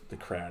sort of the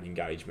crowd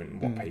engagement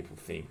and what people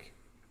think.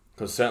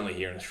 Because certainly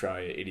here in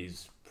Australia, it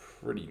is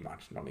pretty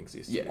much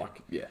non-existent.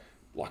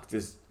 Like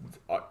there's,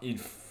 you'd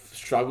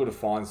struggle to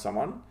find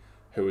someone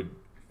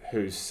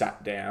who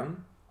sat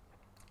down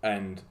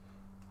and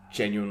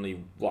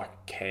genuinely,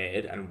 like,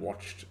 cared and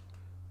watched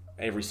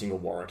every single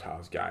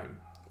Waratahs game,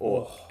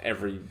 or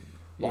every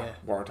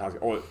Waratahs,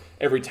 or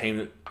every game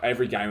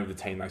of the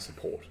team they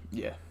support.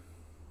 Yeah,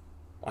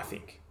 I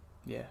think.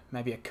 Yeah,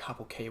 maybe a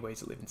couple Kiwis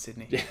that live in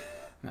Sydney. Yeah,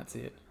 that's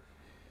it.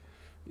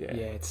 Yeah,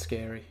 it's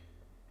scary.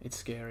 It's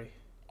scary.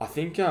 I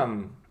think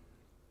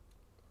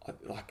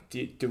like,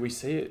 do we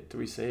see it? Do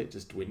we see it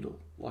just dwindle?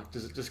 Like,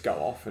 does it just go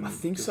off and I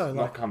think just so.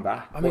 not like, come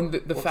back? I mean,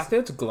 the fact that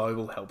it's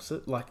global helps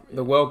it. Like,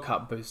 the World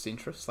Cup boosts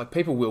interest. Like,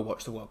 people will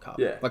watch the World Cup.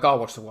 Yeah. Like, I'll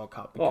watch the World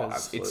Cup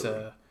because it's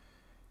a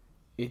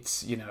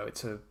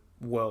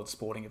world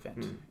sporting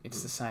event.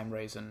 It's the same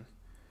reason,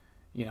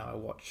 you know, I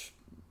watch.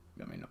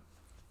 I mean,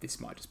 this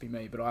might just be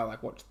me, but I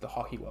watch the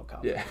Hockey World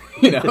Cup. Yeah.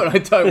 You know, and I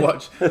don't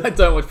watch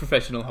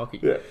professional hockey.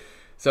 Yeah.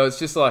 So it's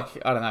just like,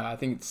 I don't know. I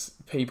think it's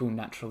people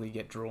naturally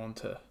get drawn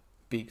to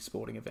big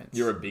sporting events.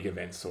 You're a big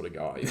event sort of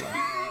guy, you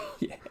know?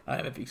 Yeah, I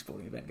am a big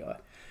sporting event guy.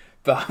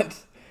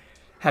 But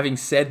having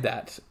said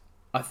that,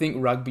 I think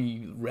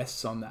rugby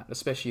rests on that,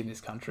 especially in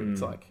this country.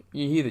 It's like,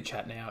 you hear the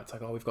chat now, it's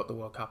like, oh, we've got the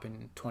World Cup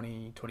in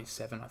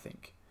 2027, I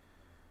think.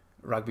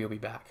 Rugby will be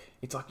back.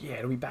 It's like, yeah,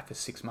 it'll be back for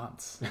 6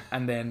 months.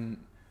 And then,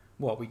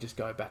 we just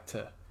go back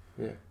to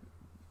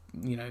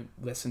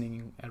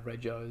lessening our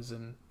regos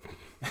and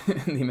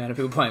the amount of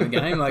people playing the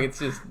game. Like,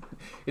 it's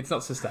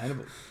not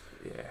sustainable.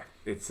 Yeah,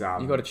 it's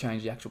you got to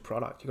change the actual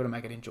product. You got to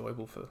make it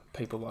enjoyable for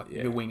people like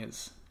your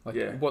wingers.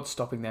 Like, what's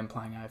stopping them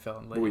playing AFL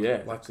and league? Well,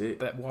 yeah, like, that's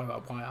it. Why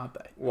aren't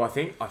they? Well, I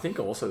think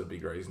also the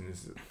big reason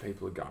is that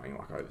people are going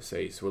like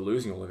overseas. So we're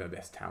losing all of our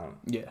best talent.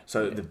 Yeah.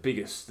 So the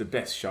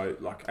best show,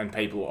 like, and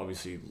people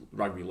obviously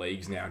rugby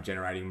leagues now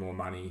generating more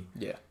money.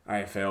 Yeah.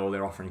 AFL,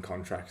 they're offering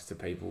contracts to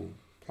people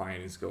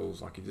playing in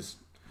schools. Like, you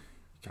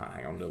can't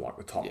hang on to like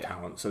the top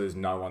talent. So there's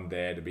no one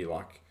there to be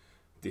like,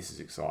 this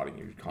is exciting.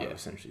 You're kind of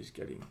essentially just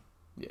getting,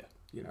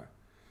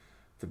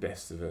 the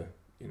best of a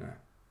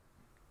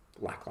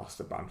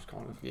lackluster bunch,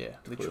 kind of. Yeah,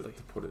 literally.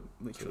 To put it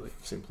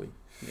simply.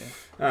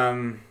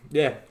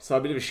 Yeah. So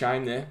a bit of a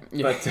shame there.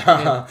 Yeah. But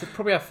it's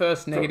probably our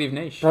first negative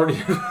niche. Probably.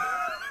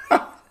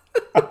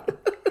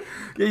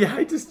 You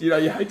hate to see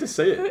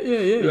it.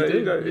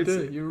 You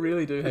do. You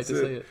really do hate to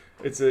see it.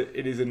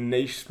 It is a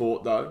niche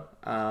sport though,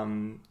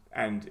 and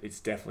it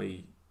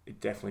definitely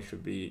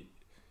should be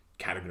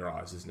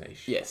categorised as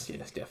niche. Yes,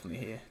 definitely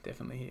here,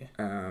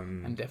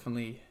 and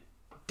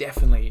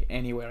definitely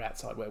anywhere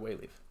outside where we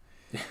live.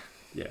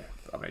 Yeah,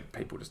 I mean,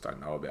 people just don't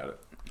know about it.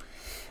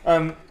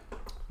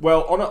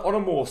 Well, on a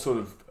more sort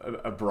of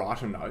a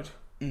brighter note,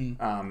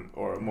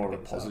 or a more of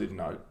a positive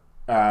note,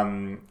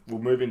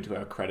 we'll move into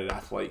our credit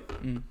athlete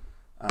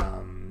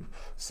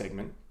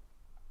segment.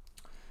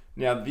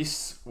 Now,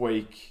 this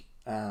week,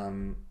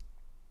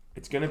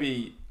 it's going to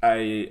be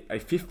a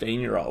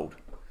 15-year-old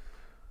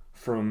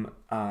from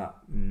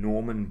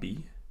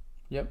Normanby,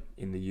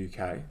 in the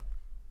UK.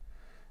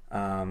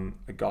 A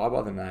guy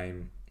by the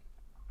name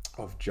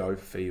of Joe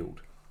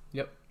Field.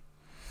 Yep.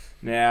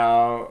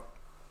 Now,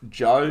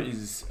 Joe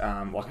is,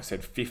 like I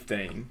said,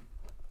 15,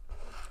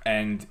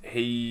 and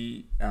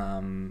he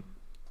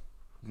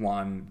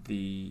won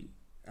a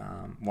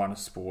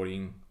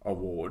sporting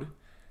award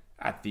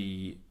at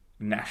the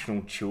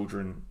National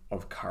Children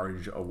of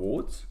Courage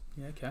Awards.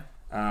 Yeah, okay.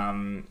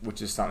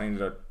 Which is something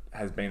that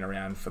has been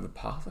around for the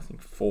past, I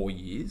think, 4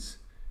 years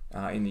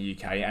in the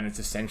UK, and it's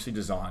essentially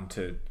designed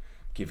to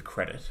give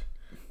credit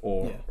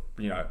or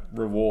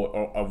reward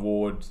or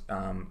award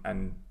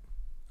and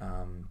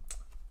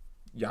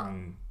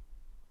young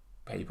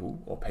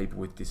people or people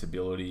with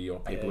disability or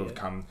people who have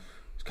come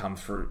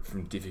through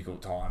from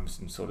difficult times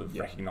and sort of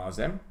recognise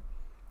them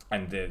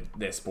and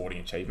their sporting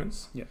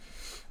achievements. Yeah.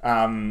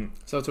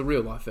 So it's a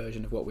real life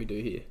version of what we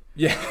do here.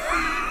 Yeah.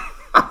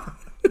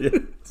 Yeah,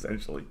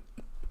 essentially.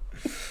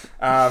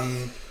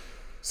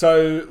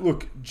 So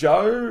look,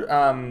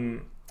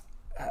 Joe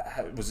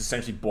was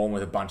essentially born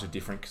with a bunch of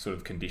different sort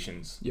of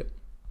conditions. Yep.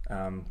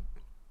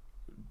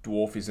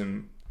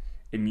 Dwarfism,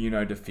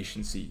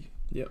 immunodeficiency.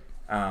 Yep.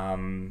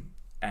 And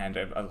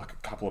like a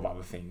couple of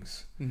other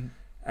things.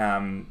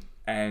 Mm-hmm.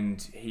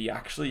 And he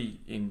actually,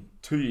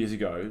 2 years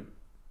ago,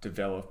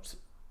 developed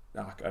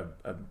like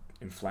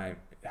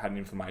had an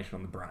inflammation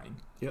on the brain.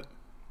 Yep.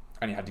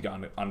 And he had to go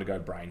undergo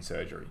brain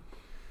surgery.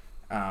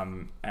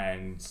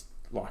 And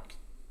like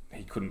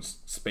he couldn't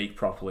speak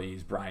properly.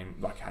 His brain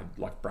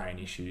had brain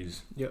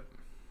issues. Yep.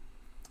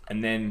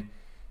 And then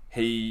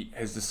he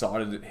has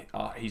decided that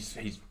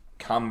he's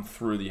come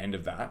through the end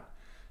of that,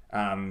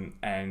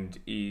 and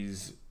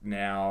is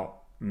now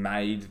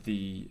made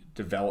the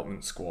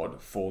development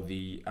squad for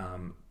the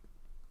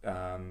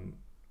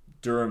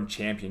Durham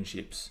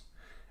Championships,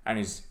 and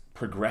is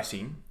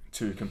progressing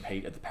to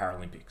compete at the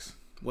Paralympics.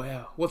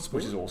 Wow, what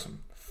sport? Which is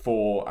awesome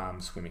for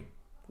swimming.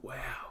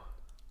 Wow.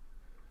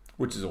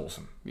 Which is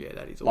awesome. Yeah,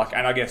 that is awesome.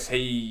 And I guess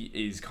he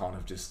is kind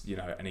of just,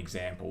 an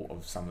example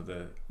of some of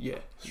the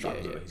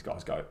struggles that these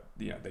guys go,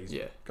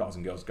 guys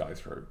and girls go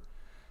through.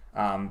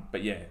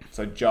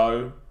 So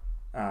Joe,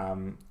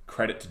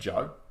 credit to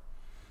Joe.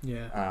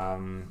 Yeah.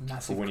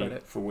 Massive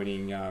credit for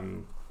winning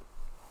the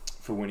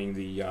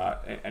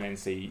an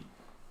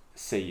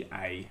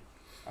NCCA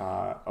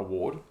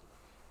award.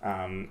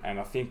 And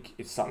I think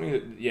it's something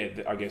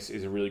that I guess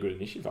is a really good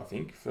initiative. I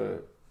think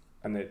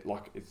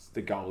it's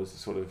the goal is to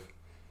sort of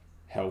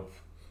help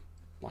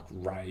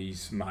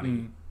raise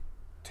money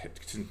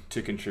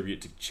to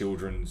contribute to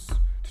children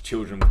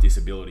with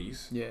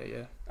disabilities.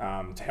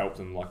 To help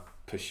them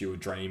pursue a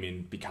dream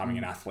in becoming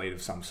an athlete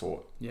of some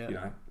sort. With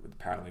the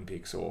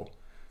Paralympics or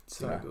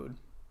good.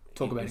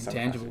 Talk about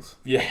intangibles.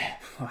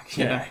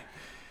 Yeah.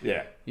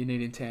 You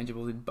need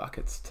intangibles in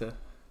buckets to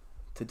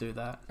do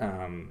that.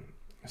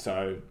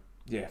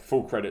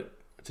 Full credit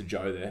to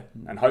Joe there,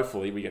 and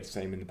hopefully we get to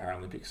see him in the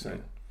Paralympics soon.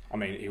 Yeah. I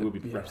mean, he will be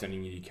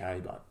representing the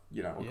UK, but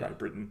or Great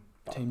Britain.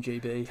 Team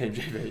GB. Team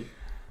GB.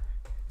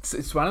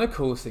 It's one of the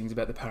coolest things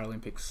about the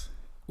Paralympics.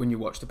 When you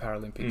watch the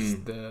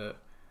Paralympics, the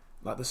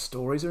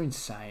stories are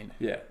insane.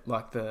 Yeah.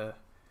 The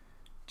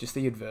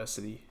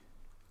adversity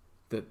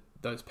that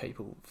those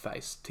people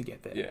face to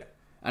get there. Yeah.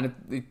 And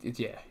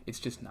it's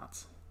just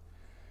nuts.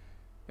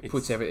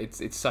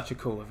 It's such a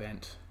cool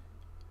event.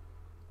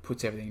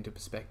 Puts everything into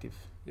perspective.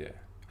 Yeah.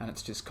 And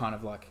it's just kind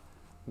of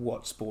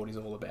what sport is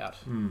all about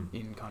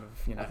in kind of,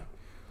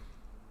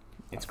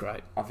 it's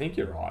great. I think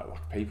you're right.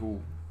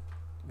 People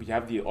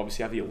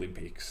obviously have the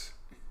Olympics.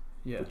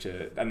 Yeah.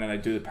 And then they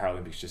do the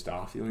Paralympics just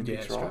after the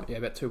Olympics, right? Yeah,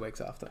 about 2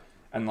 weeks after.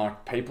 And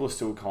like people are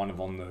still kind of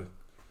on the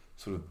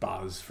sort of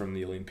buzz from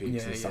the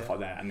Olympics and stuff like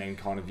that. And then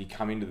kind of you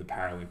come into the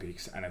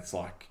Paralympics and it's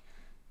like,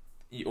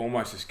 you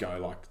almost just go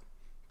like,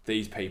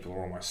 these people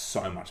are almost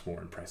so much more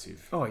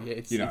impressive. Oh yeah,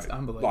 it's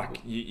unbelievable.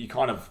 Like you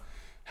kind of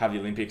have the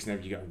Olympics and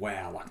then you go,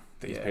 wow, like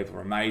these people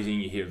are amazing.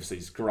 You hear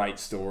these great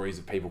stories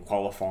of people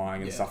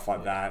qualifying and stuff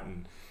like that,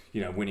 and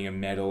winning a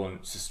medal, and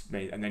it's just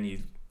and then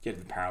you get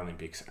to the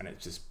Paralympics and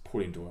it's just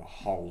put into a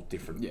whole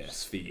different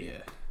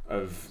sphere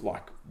of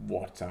like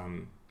what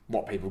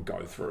people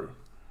go through.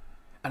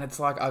 And it's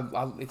like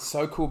it's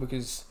so cool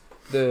because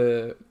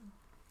the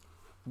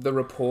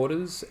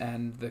reporters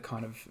and the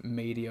kind of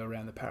media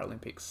around the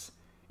Paralympics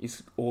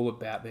is all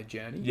about their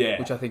journey,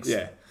 which I think is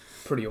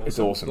pretty awesome. It's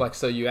awesome. Like,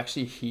 so you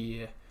actually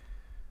hear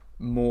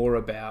more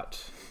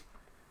about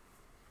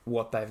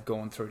what they've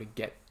gone through to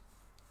get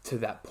to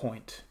that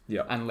point,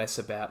 and less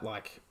about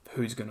like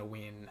who's going to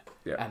win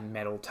and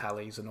medal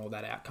tallies and all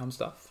that outcome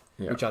stuff,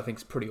 which I think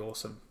is pretty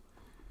awesome.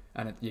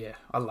 And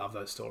I love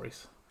those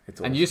stories. It's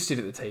awesome. And you just sit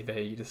at the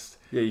TV,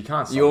 you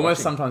can't. You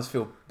almost sometimes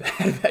feel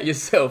bad about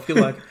yourself.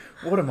 You're like,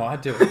 what am I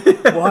doing?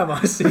 Why am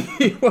I sitting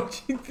here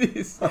watching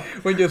this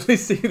when you're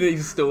listening to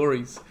these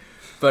stories?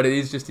 But it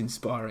is just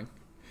inspiring.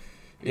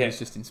 It's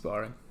just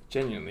inspiring.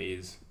 Genuinely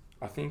is.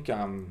 I think.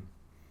 I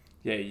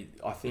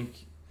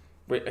think,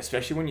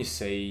 especially when you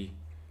see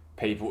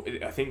people,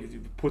 I think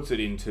it puts it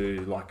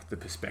into like the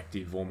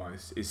perspective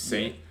almost.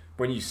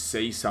 When you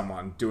see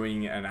someone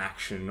doing an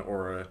action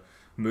or a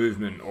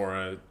movement or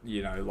a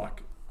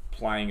like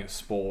playing a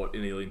sport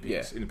in the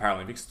Olympics, in the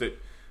Paralympics, that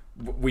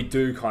we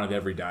do kind of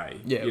every day.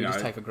 Yeah, we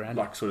just take for granted.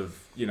 Like sort of,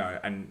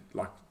 and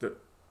like that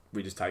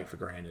we just take for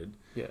granted.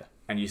 Yeah.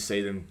 And you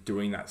see them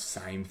doing that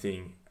same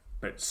thing,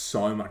 but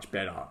so much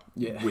better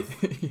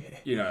with,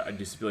 a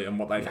disability, and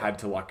what they've had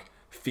to like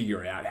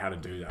figure out how to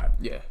do that.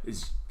 Yeah.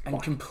 Is and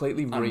like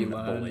completely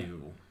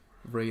unbelievable.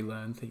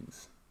 Relearn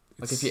things.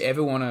 Like if you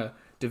ever want to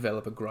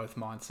develop a growth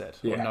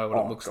mindset or know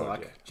what it looks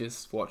like,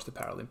 just watch the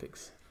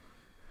Paralympics.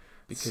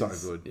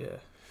 Because, so good. Yeah.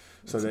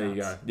 So there you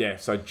go. Yeah.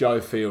 So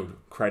Joe Field,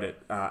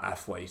 credit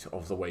athlete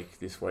of the week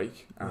this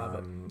week. Love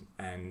it.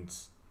 And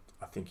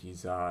I think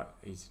he's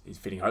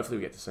fitting. Hopefully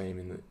we get to see him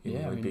in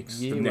the Olympics,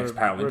 the next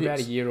Paralympics. We're about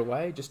a year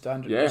away, just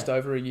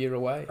over a year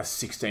away. A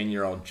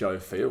 16-year-old Joe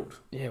Field.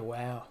 Yeah,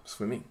 wow.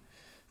 Swimming.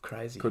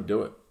 Crazy. Could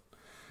do it.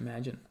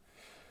 Imagine.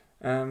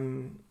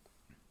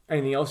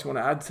 Anything else you want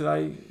to add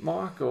today,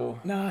 Mike? Or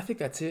no, I think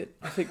that's it.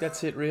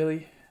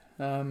 Really.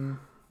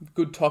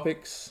 Good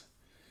topics.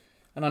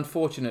 An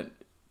unfortunate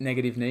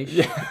negative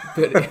niche,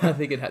 but I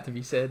think it had to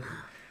be said.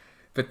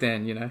 But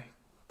then,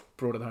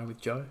 brought it home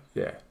with Joe.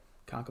 Yeah.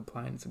 Can't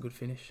complain. It's a good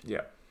finish.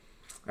 Yeah.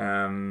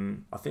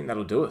 I think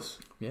that'll do us.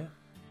 Yeah.